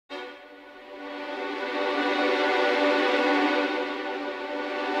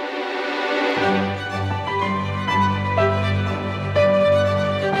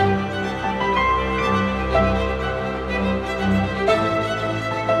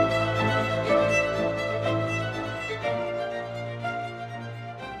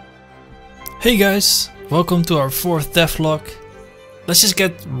Hey guys, welcome to our 4th devlog. Let's just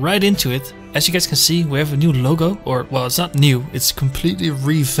get right into it. As you guys can see, we have a new logo, or well, it's not new, it's completely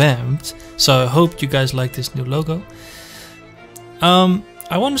revamped. So I hope you guys like this new logo.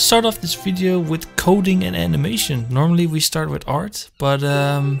 I want to start off this video with coding and animation. Normally we start with art, but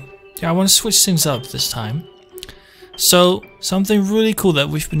yeah, I want to switch things up this time. So something really cool that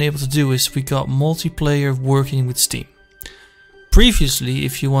we've been able to do is we got multiplayer working with Steam. Previously,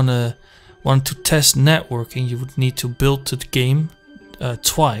 if you want to test networking, you would need to build the game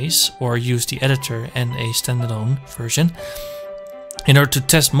twice or use the editor and a standalone version in order to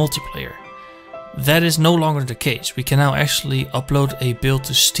test multiplayer. That is no longer the case. We can now actually upload a build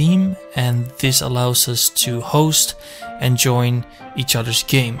to Steam, and this allows us to host and join each other's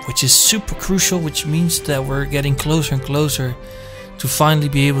game, which is super crucial, which means that we're getting closer and closer to finally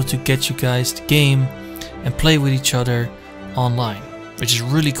be able to get you guys the game and play with each other online, which is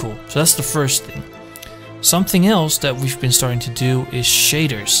really cool. So that's the first thing. Something else that we've been starting to do is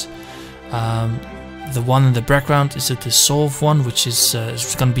shaders. The one in the background is a dissolve one, which is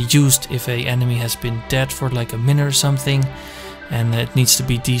going to be used if an enemy has been dead for like a minute or something and it needs to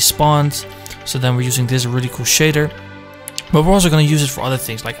be despawned. So then we're using this really cool shader, but we're also going to use it for other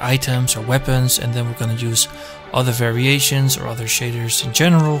things like items or weapons, and then we're going to use other variations or other shaders in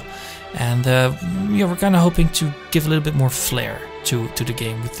general. And yeah, we're kind of hoping to give a little bit more flair to the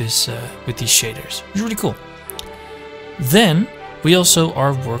game with this with these shaders. It's really cool. Then we also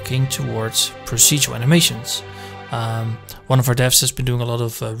are working towards procedural animations. One of our devs has been doing a lot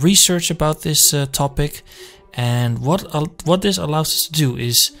of research about this topic, and what this allows us to do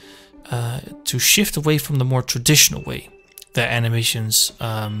is to shift away from the more traditional way that animations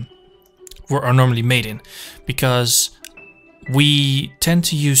are normally made in, because we tend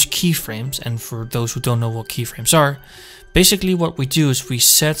to use keyframes. And for those who don't know what keyframes are, basically what we do is we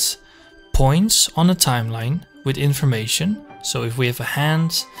set points on a timeline with information. So if we have a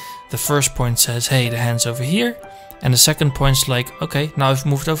hand, the first point says, hey, the hand's over here, and the second point's like, okay, now I've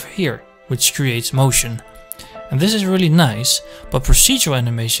moved over here, which creates motion. And this is really nice, but procedural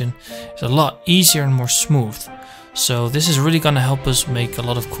animation is a lot easier and more smooth. So this is really gonna help us make a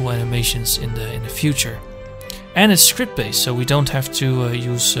lot of cool animations in the future. And it's script based, so we don't have to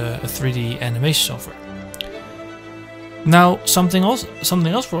use a 3D animation software. Now, something else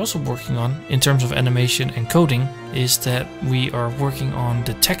we're also working on in terms of animation and coding is that we are working on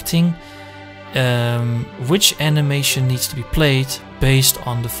detecting which animation needs to be played based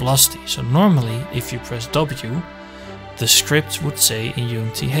on the velocity. So normally, if you press W, the script would say in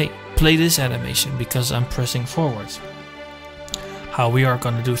Unity, hey, play this animation because I'm pressing forward. How we are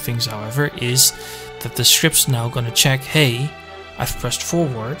going to do things, however, is that the script's now going to check, hey, I've pressed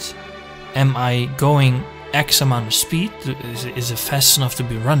forward, am I going X amount of speed, is it fast enough to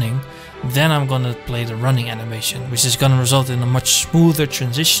be running? Then I'm going to play the running animation, which is going to result in a much smoother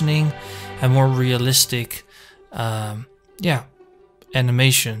transitioning and more realistic yeah,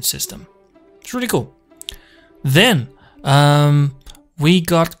 animation system. It's really cool. Then we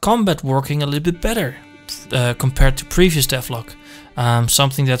got combat working a little bit better compared to previous devlog.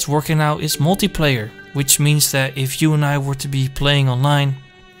 Something that's working now is multiplayer, which means that if you and I were to be playing online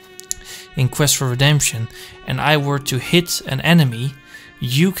in Quest for Redemption and I were to hit an enemy,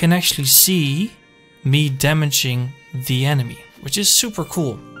 you can actually see me damaging the enemy, which is super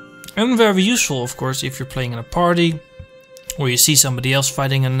cool and very useful, of course, if you're playing in a party or you see somebody else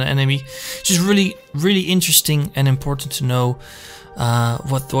fighting an enemy. It's just really interesting and important to know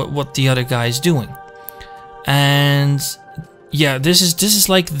what the other guy is doing. And yeah, this is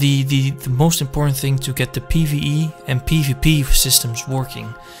like the most important thing to get the PvE and PvP systems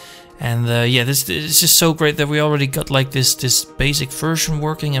working. And yeah, this is just so great that we already got like this basic version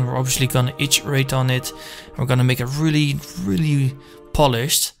working, and we're obviously gonna iterate on it. We're gonna make it really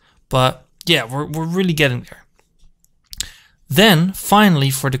polished. But yeah, we're really getting there. Then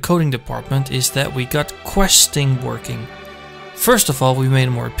finally, for the coding department, is that we got questing working. First of all, we made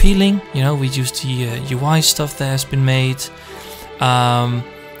it more appealing. You know, we used the UI stuff that has been made.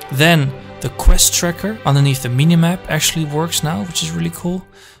 Then the quest tracker underneath the minimap actually works now, which is really cool.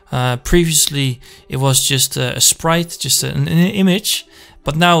 Previously it was just a sprite, just an image,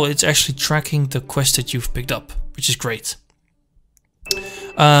 but now it's actually tracking the quest that you've picked up, which is great.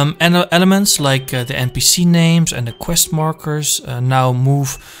 And elements like the NPC names and the quest markers now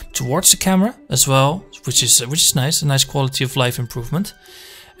move towards the camera as well, which is nice, a nice quality of life improvement.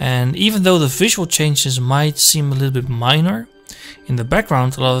 And even though the visual changes might seem a little bit minor, in the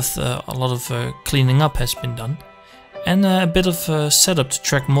background a lot of cleaning up has been done. And a bit of setup to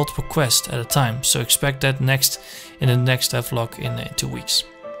track multiple quests at a time. So expect that in the next devlog in 2 weeks.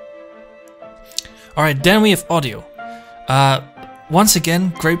 Alright, then we have audio. Once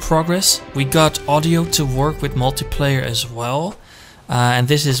again, great progress. We got audio to work with multiplayer as well. And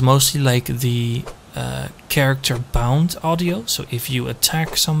this is mostly like the character bound audio. So if you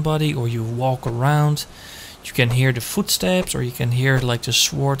attack somebody or you walk around, you can hear the footsteps, or you can hear like the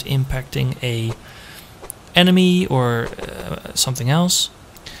sword impacting a enemy or something else.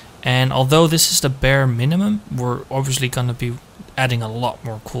 And although this is the bare minimum, we're obviously gonna be adding a lot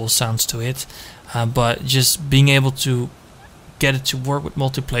more cool sounds to it. But just being able to get it to work with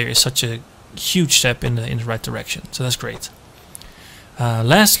multiplayer is such a huge step in the right direction. So that's great.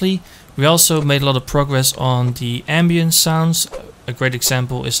 Lastly, we also made a lot of progress on the ambient sounds. A great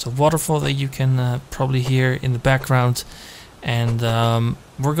example is the waterfall that you can probably hear in the background. And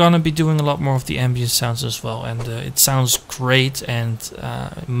we're gonna be doing a lot more of the ambient sounds as well, and it sounds great, and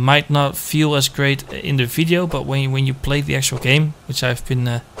it might not feel as great in the video, but when you play the actual game, which I've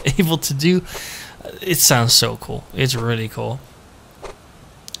been able to do, it sounds so cool. It's really cool.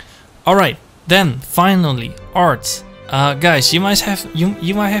 Alright, then finally art. Guys, you might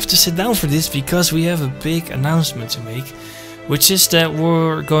have to sit down for this, because we have a big announcement to make, which is that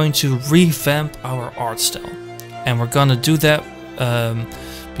we're going to revamp our art style. And we're gonna do that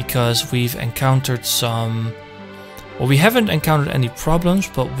because we've encountered some... Well, we haven't encountered any problems,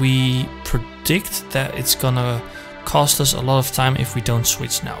 but we predict that it's gonna cost us a lot of time if we don't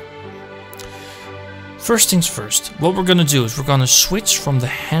switch now. First things first, what we're gonna do is we're gonna switch from the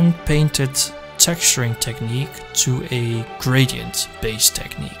hand-painted texturing technique to a gradient-based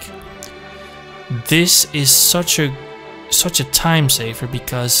technique. This is such a time saver,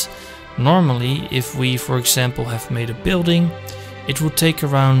 because normally, if we, for example, have made a building, it would take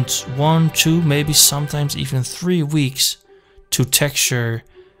around 1, 2, maybe sometimes even 3 weeks to texture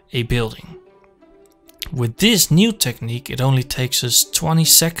a building. With this new technique, it only takes us 20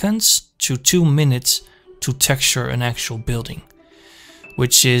 seconds to 2 minutes to texture an actual building,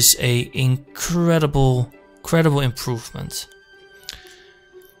 which is an incredible improvement.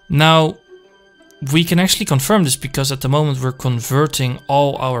 Now, we can actually confirm this, because at the moment we're converting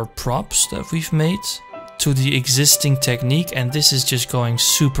all our props that we've made to the existing technique, and this is just going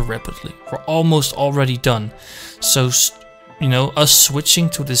super rapidly. We're almost already done. So, you know, us switching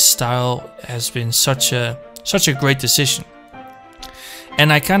to this style has been such a great decision.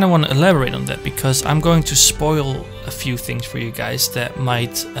 And I kind of want to elaborate on that, because I'm going to spoil a few things for you guys that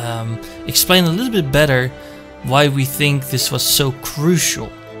might explain a little bit better why we think this was so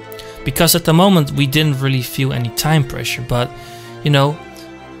crucial. Because at the moment we didn't really feel any time pressure, but you know,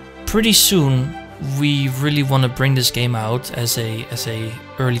 pretty soon we really want to bring this game out as a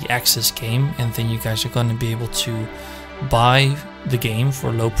early access game, and then you guys are going to be able to buy the game for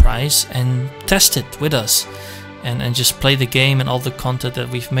a low price and test it with us, and just play the game and all the content that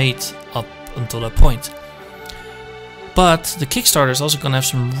we've made up until that point. But the Kickstarter is also going to have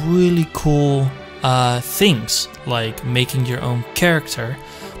some really cool things, like making your own character.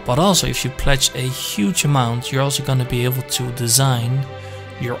 But also, if you pledge a huge amount, you're also going to be able to design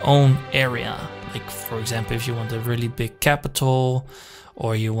your own area. Like, for example, if you want a really big capital,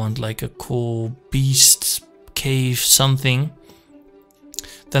 or you want like a cool beast cave something,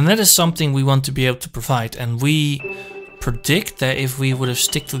 then that is something we want to be able to provide. And we predict that if we would have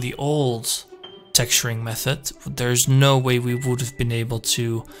stick to the old texturing method, there's no way we would have been able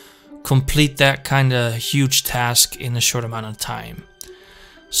to complete that kind of huge task in a short amount of time.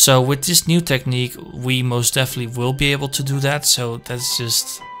 So with this new technique, we most definitely will be able to do that. So that's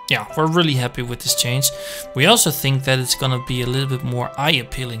just, yeah, we're really happy with this change. We also think that it's gonna be a little bit more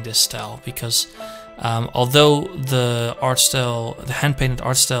eye-appealing, this style, because although the art style, the hand-painted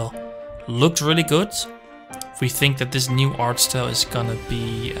art style, looked really good, we think that this new art style is gonna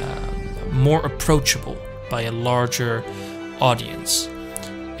be more approachable by a larger audience.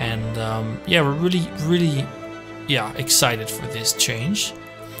 And yeah, we're really excited for this change.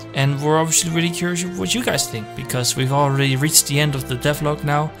 And we're obviously really curious of what you guys think, because we've already reached the end of the devlog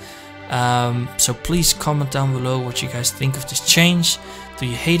now. So please comment down below what you guys think of this change. Do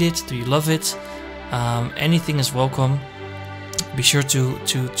you hate it? Do you love it? Anything is welcome. Be sure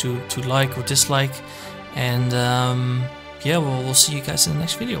to like or dislike. And yeah, we'll see you guys in the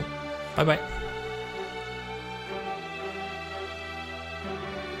next video. Bye bye.